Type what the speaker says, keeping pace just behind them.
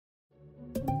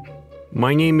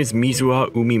My name is Mizuha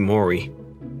Umimori.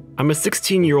 I'm a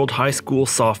 16-year-old high school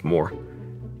sophomore.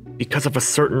 Because of a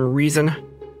certain reason,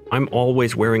 I'm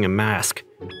always wearing a mask,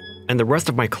 and the rest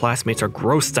of my classmates are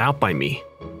grossed out by me.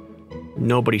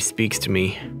 Nobody speaks to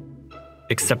me,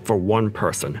 except for one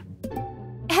person.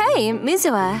 Hey,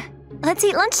 Mizuha. Let's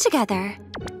eat lunch together.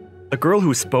 The girl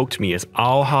who spoke to me is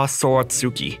Aoha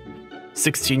Soratsuki,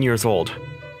 16 years old.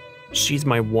 She's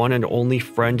my one and only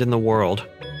friend in the world.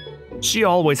 She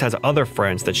always has other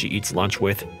friends that she eats lunch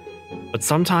with, but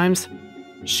sometimes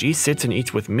she sits and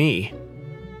eats with me.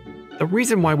 The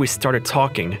reason why we started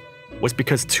talking was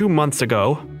because 2 months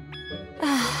ago,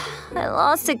 I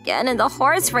lost again in the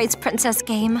horse race princess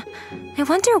game. I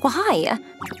wonder why.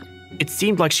 It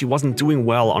seemed like she wasn't doing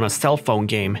well on a cell phone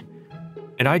game,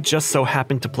 and I just so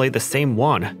happened to play the same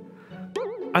one.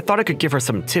 I thought I could give her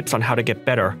some tips on how to get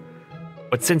better,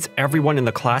 but since everyone in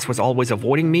the class was always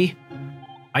avoiding me,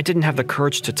 I didn't have the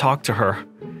courage to talk to her.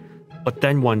 But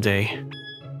then one day,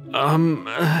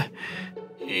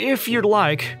 if you'd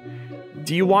like,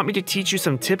 do you want me to teach you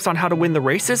some tips on how to win the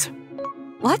races?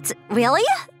 What? Really?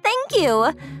 Thank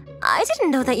you. I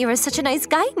didn't know that you were such a nice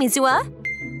guy, Mizuha.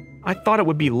 I thought it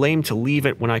would be lame to leave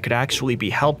it when I could actually be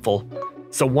helpful,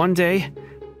 so one day,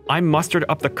 I mustered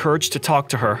up the courage to talk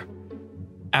to her.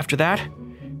 After that,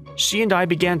 she and I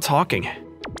began talking.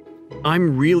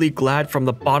 I'm really glad from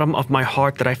the bottom of my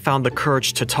heart that I found the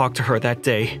courage to talk to her that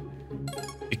day.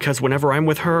 Because whenever I'm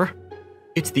with her,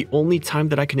 it's the only time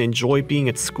that I can enjoy being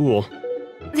at school.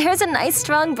 There's a nice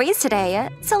strong breeze today,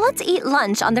 so let's eat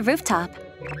lunch on the rooftop.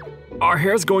 Our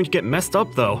hair's going to get messed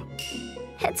up though.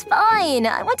 It's fine.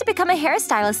 I want to become a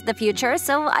hairstylist in the future,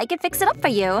 so I can fix it up for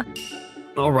you.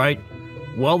 Alright.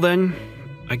 Well then,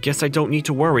 I guess I don't need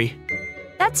to worry.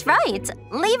 That's right.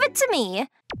 Leave it to me.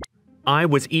 I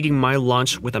was eating my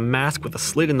lunch with a mask with a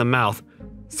slit in the mouth,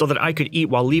 so that I could eat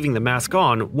while leaving the mask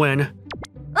on when…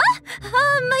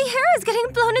 My hair is getting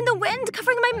blown in the wind,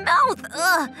 covering my mouth.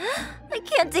 Ugh, I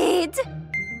can't eat.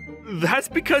 That's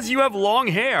because you have long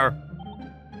hair.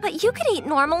 But you can eat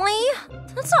normally.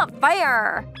 That's not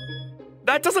fair.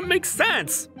 That doesn't make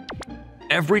sense.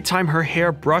 Every time her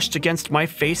hair brushed against my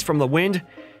face from the wind,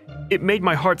 it made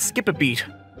my heart skip a beat.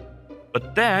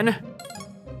 But then…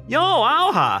 Yo,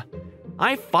 Aoha!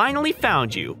 I finally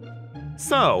found you.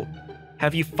 So,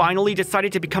 have you finally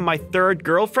decided to become my third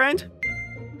girlfriend?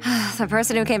 The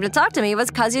person who came to talk to me was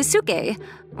Kazusuke,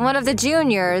 one of the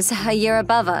juniors, a year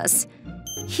above us.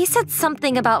 He said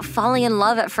something about falling in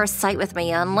love at first sight with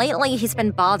me, and lately he's been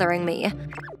bothering me.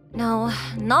 No,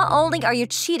 not only are you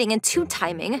cheating and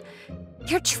two-timing,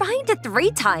 you're trying to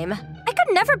three-time. I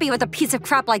could never be with a piece of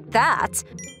crap like that.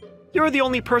 You're the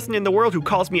only person in the world who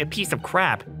calls me a piece of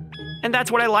crap. And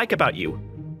that's what I like about you.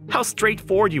 How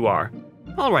straightforward you are.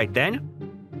 Alright then,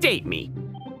 date me.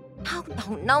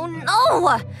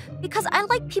 No. Because I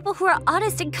like people who are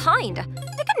honest and kind. I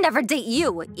could never date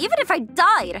you, even if I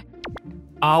died.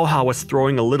 Aoha was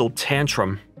throwing a little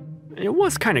tantrum. It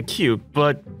was kinda cute,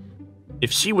 but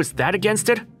if she was that against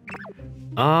it?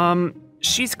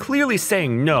 She's clearly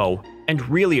saying no, and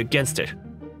really against it.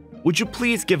 Would you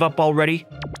please give up already?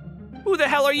 Who the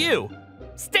hell are you?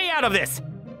 Stay out of this,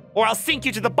 or I'll sink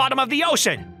you to the bottom of the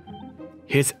ocean!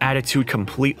 His attitude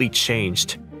completely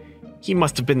changed. He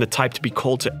must have been the type to be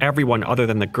cold to everyone other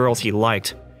than the girls he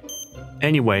liked.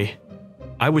 Anyway,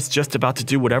 I was just about to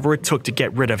do whatever it took to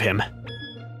get rid of him.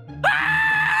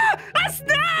 Ah! A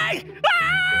snake!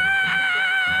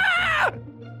 Ah!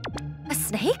 A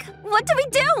snake? What do we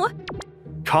do?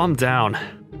 Calm down.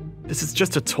 This is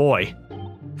just a toy.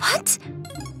 What?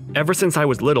 Ever since I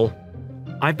was little,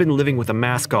 I've been living with a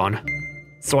mask on,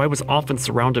 so I was often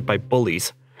surrounded by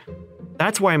bullies.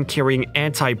 That's why I'm carrying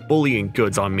anti-bullying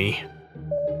goods on me.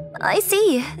 I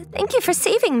see. Thank you for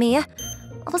saving me.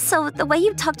 Also, the way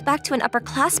you talked back to an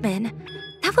upperclassman,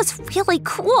 that was really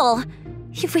cool.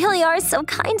 You really are so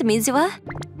kind, Mizuha.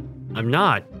 I'm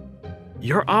not.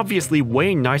 You're obviously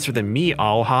way nicer than me,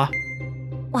 Aoha.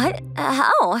 What?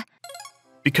 How?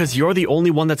 Because you're the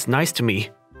only one that's nice to me,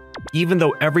 even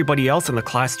though everybody else in the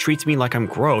class treats me like I'm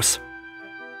gross.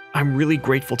 I'm really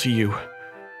grateful to you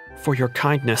for your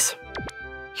kindness.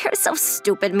 You're so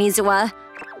stupid, Mizuha.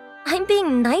 I'm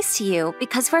being nice to you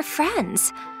because we're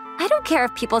friends. I don't care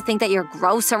if people think that you're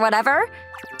gross or whatever.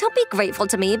 Don't be grateful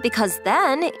to me because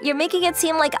then you're making it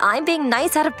seem like I'm being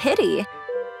nice out of pity.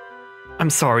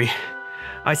 I'm sorry.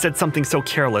 I said something so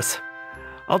careless.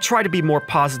 I'll try to be more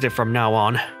positive from now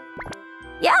on.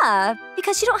 Yeah,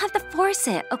 because you don't have to force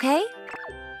it, okay?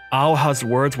 Aoha's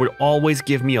words would always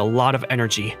give me a lot of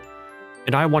energy,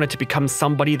 and I wanted to become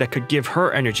somebody that could give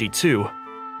her energy too.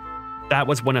 That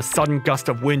was when a sudden gust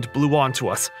of wind blew onto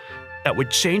us, that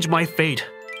would change my fate.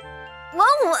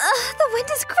 Whoa, the wind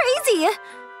is crazy!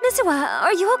 Mizuwa,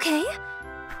 are you okay?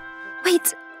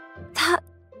 Wait, that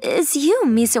is you,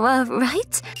 Mizuwa,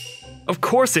 right? Of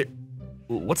course it...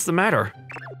 What's the matter?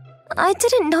 I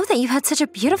didn't know that you had such a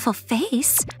beautiful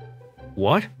face.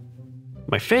 What?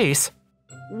 My face?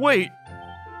 Wait.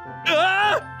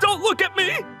 Ah! Don't look at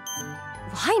me!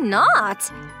 Why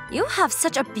not? You have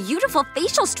such a beautiful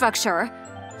facial structure.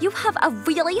 You have a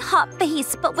really hot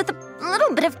face, but with a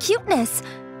little bit of cuteness.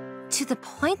 To the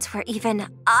point where even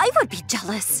I would be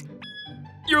jealous.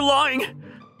 You're lying!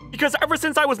 Because ever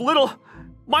since I was little,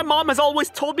 my mom has always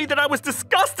told me that I was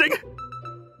disgusting!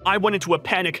 I went into a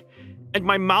panic, and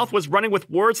my mouth was running with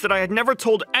words that I had never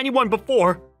told anyone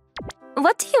before.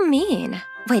 What do you mean?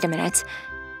 Wait a minute.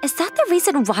 Is that the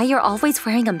reason why you're always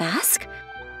wearing a mask?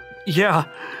 Yeah.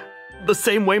 The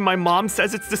same way my mom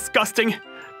says it's disgusting.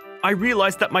 I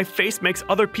realize that my face makes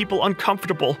other people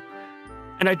uncomfortable,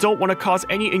 and I don't want to cause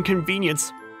any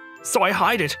inconvenience, so I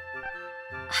hide it.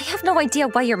 I have no idea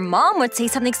why your mom would say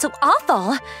something so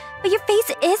awful, but your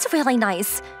face is really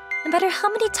nice. No matter how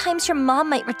many times your mom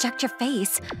might reject your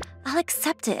face, I'll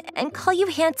accept it and call you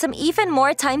handsome even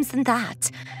more times than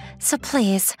that. So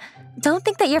please, don't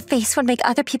think that your face would make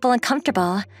other people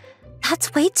uncomfortable.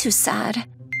 That's way too sad.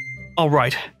 All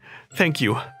right, thank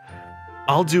you.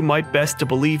 I'll do my best to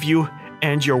believe you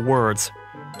and your words,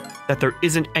 that there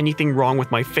isn't anything wrong with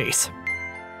my face.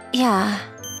 Yeah.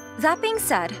 That being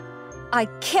said, I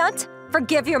can't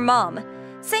forgive your mom.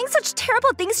 Saying such terrible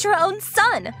things to her own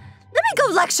son. Let me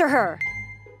go lecture her.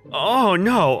 Oh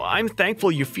no, I'm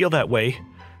thankful you feel that way.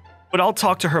 But I'll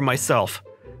talk to her myself.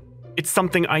 It's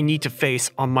something I need to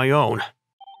face on my own.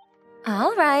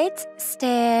 All right,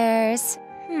 stairs.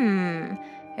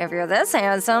 If you're this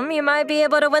handsome, you might be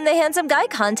able to win the Handsome Guy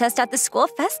contest at the school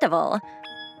festival.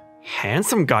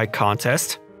 Handsome Guy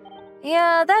contest?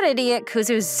 Yeah, that idiot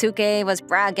Kuzusuke was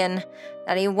bragging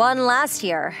that he won last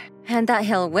year, and that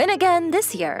he'll win again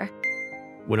this year.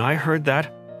 When I heard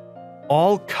that,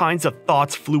 all kinds of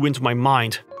thoughts flew into my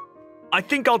mind. I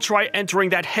think I'll try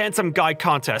entering that Handsome Guy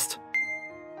contest.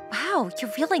 Wow,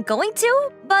 you're really going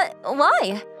to? But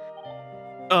why?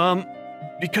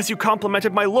 Because you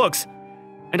complimented my looks,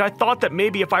 and I thought that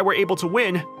maybe if I were able to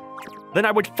win, then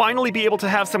I would finally be able to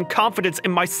have some confidence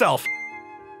in myself.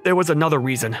 There was another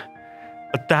reason,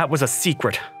 but that was a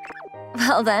secret.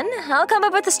 Well then, I'll come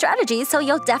up with a strategy so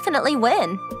you'll definitely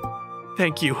win.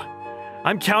 Thank you.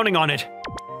 I'm counting on it.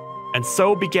 And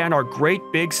so began our great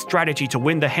big strategy to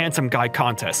win the Handsome Guy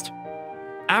contest.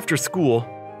 After school,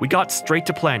 we got straight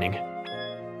to planning.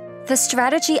 The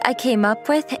strategy I came up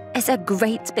with is a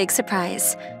great big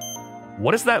surprise.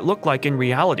 What does that look like in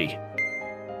reality?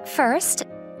 First,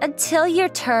 until your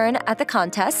turn at the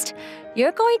contest,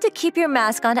 you're going to keep your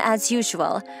mask on as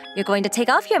usual. You're going to take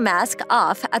off your mask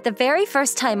at the very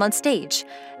first time on stage.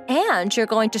 And you're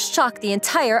going to shock the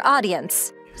entire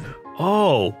audience.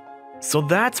 Oh, so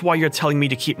that's why you're telling me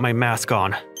to keep my mask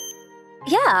on.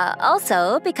 Yeah,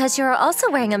 also, because you're also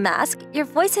wearing a mask, your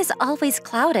voice is always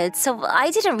clouded, so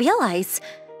I didn't realize.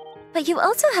 But you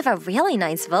also have a really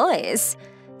nice voice.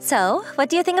 So, what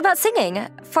do you think about singing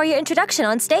for your introduction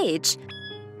on stage?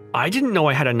 I didn't know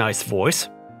I had a nice voice.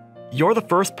 You're the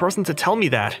first person to tell me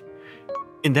that.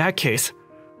 In that case,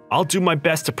 I'll do my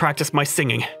best to practice my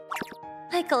singing.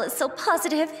 Michael is so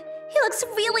positive. He looks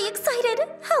really excited.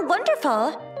 How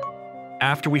wonderful.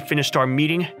 After we finished our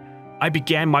meeting, I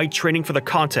began my training for the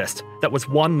contest that was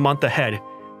 1 month ahead,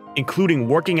 including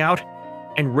working out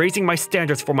and raising my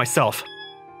standards for myself.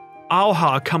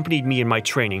 Aoha accompanied me in my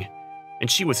training, and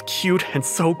she was cute and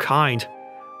so kind.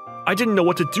 I didn't know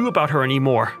what to do about her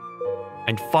anymore.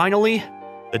 And finally,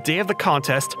 the day of the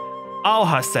contest,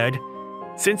 Aoha said,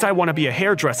 "Since I want to be a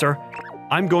hairdresser,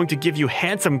 I'm going to give you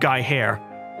Handsome Guy hair."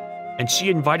 And she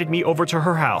invited me over to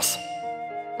her house.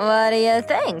 What do you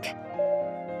think?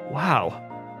 Wow,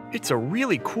 it's a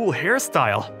really cool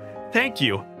hairstyle. Thank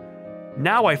you.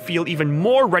 Now I feel even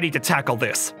more ready to tackle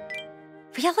this.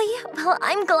 Really? Well,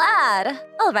 I'm glad.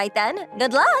 All right then,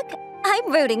 good luck.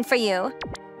 I'm rooting for you.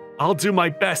 I'll do my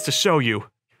best to show you.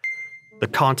 The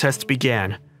contest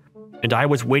began, and I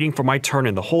was waiting for my turn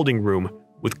in the holding room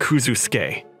with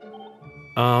Kuzusuke.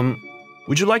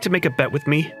 Would you like to make a bet with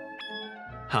me?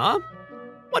 Huh?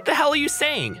 What the hell are you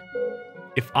saying?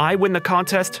 If I win the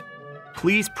contest,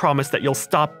 please promise that you'll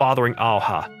stop bothering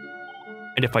Aoha.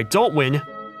 And if I don't win,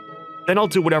 then I'll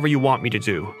do whatever you want me to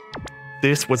do.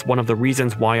 This was one of the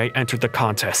reasons why I entered the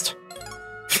contest.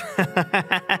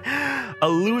 A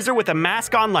loser with a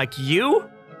mask on like you?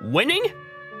 Winning?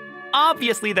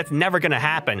 Obviously that's never gonna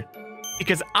happen,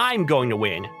 because I'm going to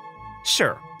win.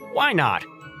 Sure, why not?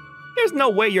 There's no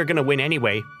way you're gonna win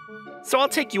anyway, so I'll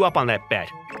take you up on that bet.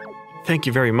 Thank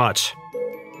you very much.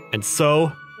 And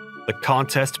so, the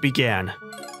contest began.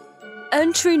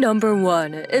 Entry number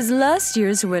 1 is last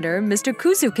year's winner, Mr.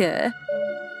 Kuzuke.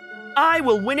 I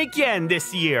will win again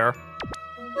this year.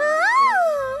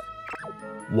 Ah!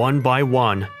 One by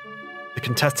one, the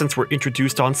contestants were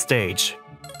introduced on stage.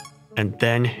 And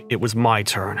then it was my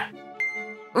turn.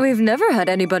 We've never had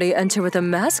anybody enter with a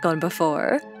mask on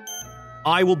before.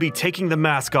 I will be taking the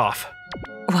mask off.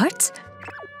 What?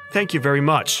 Thank you very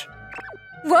much.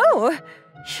 Whoa!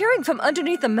 Hearing from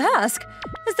underneath the mask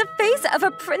is the face of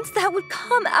a prince that would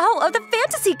come out of the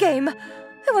fantasy game.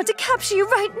 I want to capture you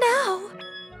right now.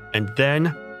 And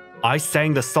then, I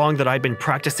sang the song that I'd been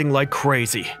practicing like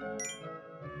crazy.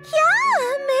 Yeah,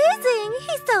 amazing.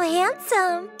 He's so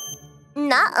handsome.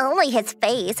 Not only his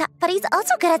face, but he's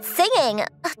also good at singing.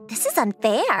 This is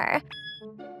unfair.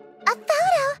 A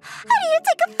photo? How do you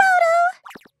take a photo?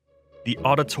 The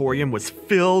auditorium was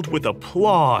filled with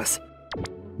applause.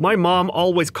 My mom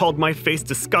always called my face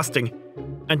disgusting,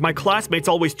 and my classmates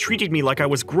always treated me like I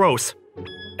was gross.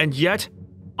 And yet,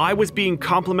 I was being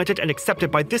complimented and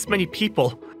accepted by this many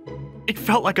people. It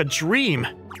felt like a dream.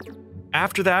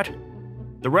 After that,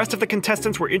 the rest of the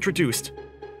contestants were introduced,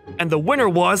 and the winner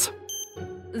was…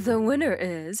 The winner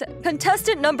is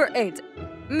contestant number 8,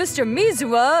 Mr.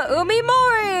 Mizuwa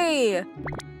Umimori!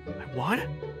 I won?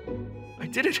 I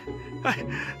did it!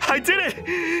 I did it!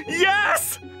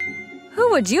 Yes!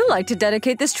 Who would you like to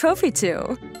dedicate this trophy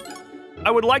to?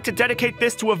 I would like to dedicate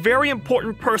this to a very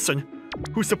important person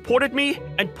who supported me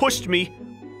and pushed me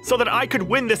so that I could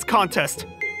win this contest.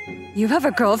 You have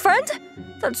a girlfriend?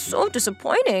 That's so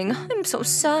disappointing. I'm so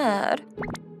sad.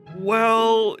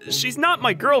 Well, she's not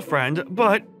my girlfriend,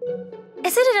 but…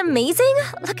 Isn't it amazing?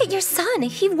 Look at your son.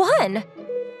 He won.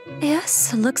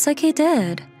 Yes, looks like he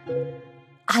did.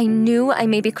 I knew I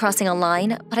may be crossing a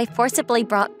line, but I forcibly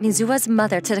brought Mizuwa's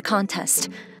mother to the contest.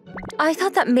 I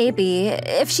thought that maybe,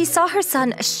 if she saw her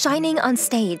son shining on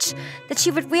stage, that she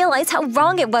would realize how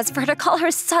wrong it was for her to call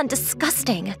her son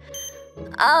disgusting.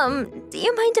 Do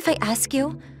you mind if I ask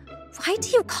you, why do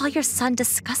you call your son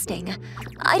disgusting?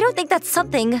 I don't think that's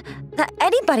something that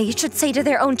anybody should say to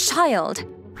their own child.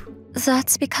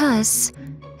 That's because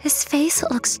his face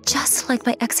looks just like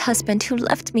my ex-husband who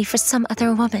left me for some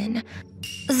other woman.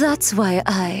 That's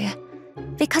why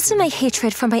because of my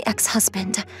hatred for my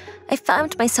ex-husband, I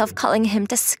found myself calling him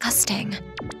disgusting.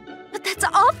 But that's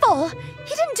awful!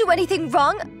 He didn't do anything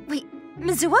wrong. Wait,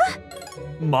 Mizuwa?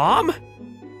 Mom?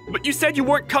 But you said you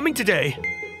weren't coming today.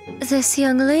 This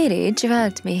young lady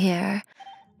dragged me here.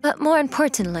 But more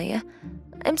importantly,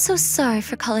 I'm so sorry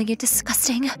for calling you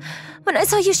disgusting. When I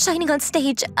saw you shining on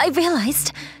stage, I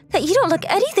realized that you don't look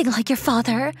anything like your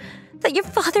father. That your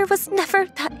father was never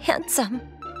that handsome.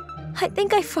 I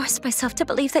think I forced myself to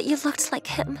believe that you looked like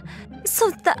him, so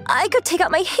that I could take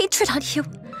out my hatred on you.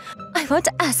 I want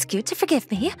to ask you to forgive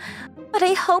me, but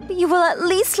I hope you will at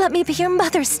least let me be your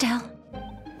mother still.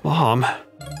 Mom,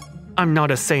 I'm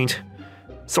not a saint,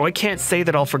 so I can't say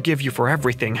that I'll forgive you for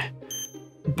everything.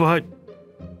 But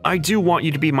I do want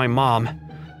you to be my mom,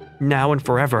 now and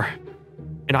forever.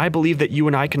 And I believe that you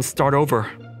and I can start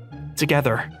over,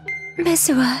 together.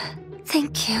 Mizuwa,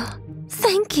 thank you.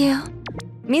 Thank you.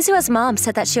 Mizuwa's mom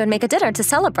said that she would make a dinner to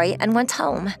celebrate and went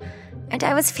home. And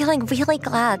I was feeling really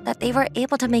glad that they were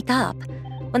able to make up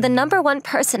when the #1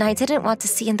 person I didn't want to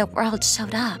see in the world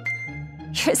showed up.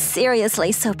 You're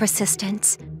seriously so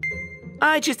persistent.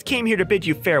 I just came here to bid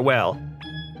you farewell.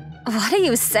 What are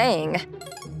you saying?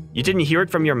 You didn't hear it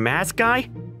from your mask guy?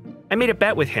 I made a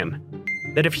bet with him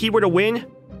that if he were to win,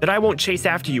 that I won't chase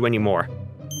after you anymore.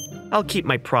 I'll keep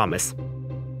my promise.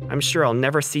 I'm sure I'll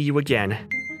never see you again.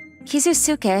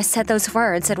 Kizusuke said those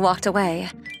words and walked away.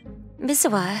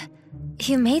 Mizuwa,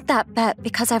 you made that bet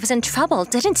because I was in trouble,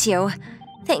 didn't you?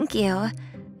 Thank you.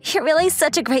 You're really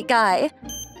such a great guy.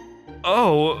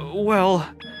 Oh, well,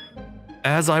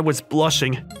 as I was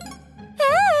blushing.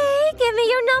 Hey, give me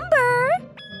your number.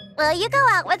 Will you go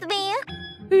out with me?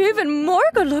 Even more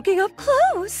good looking up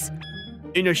close.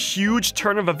 In a huge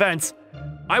turn of events,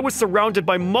 I was surrounded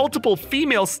by multiple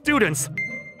female students.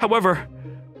 However,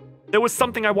 there was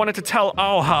something I wanted to tell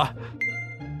Aoha.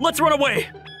 Let's run away!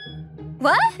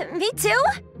 What? Me too?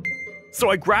 So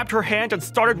I grabbed her hand and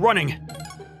started running.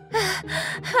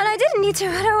 And I didn't need to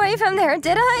run away from there,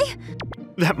 did I?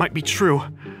 That might be true.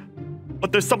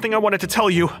 But there's something I wanted to tell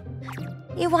you.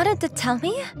 You wanted to tell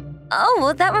me? Oh,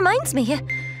 well, that reminds me.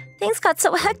 Things got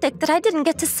so hectic that I didn't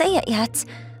get to say it yet.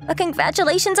 But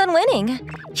congratulations on winning.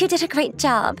 You did a great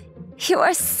job. You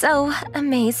are so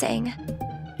amazing.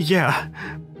 Yeah,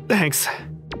 thanks.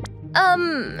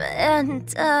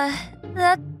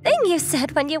 That thing you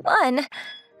said when you won,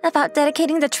 about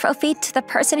dedicating the trophy to the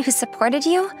person who supported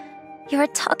you, you were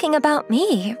talking about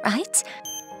me, right?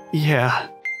 Yeah.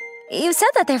 You said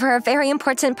that they were a very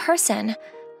important person,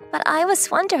 but I was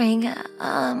wondering,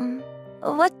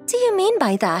 what do you mean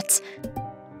by that?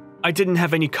 I didn't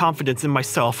have any confidence in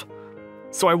myself,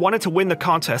 so I wanted to win the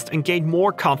contest and gain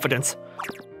more confidence.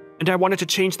 And I wanted to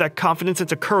change that confidence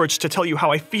into courage to tell you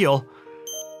how I feel.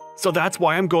 So that's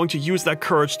why I'm going to use that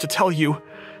courage to tell you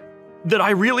that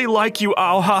I really like you,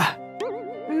 Aoha.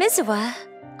 Mizuwa,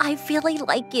 I really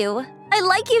like you. I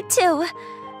like you too.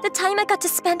 The time I got to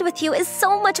spend with you is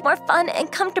so much more fun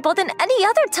and comfortable than any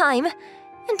other time.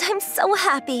 And I'm so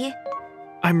happy.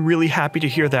 I'm really happy to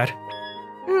hear that.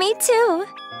 Me too.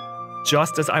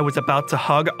 Just as I was about to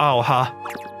hug Aoha.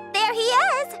 There he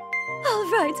is! All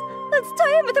right, let's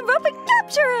tie him with a rope and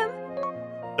capture him!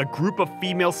 A group of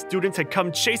female students had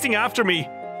come chasing after me.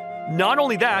 Not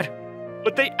only that,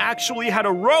 but they actually had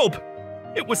a rope.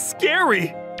 It was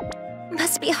scary.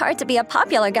 Must be hard to be a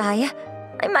popular guy.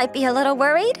 I might be a little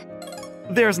worried.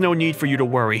 There's no need for you to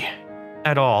worry.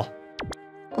 At all.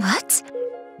 What?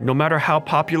 No matter how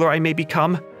popular I may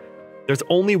become, there's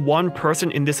only one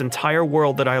person in this entire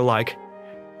world that I like.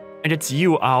 And it's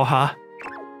you, Aoha.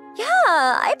 Yeah,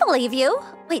 I believe you.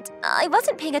 Wait, I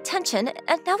wasn't paying attention,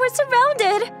 and now we're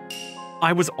surrounded.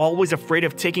 I was always afraid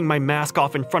of taking my mask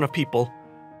off in front of people.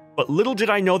 But little did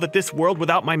I know that this world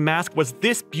without my mask was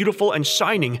this beautiful and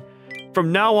shining.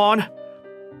 From now on,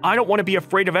 I don't want to be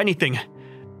afraid of anything,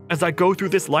 as I go through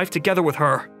this life together with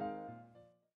her.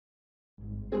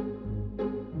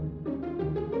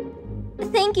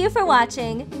 Thank you for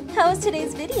watching. How was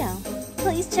today's video?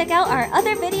 Please check out our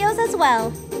other videos as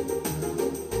well.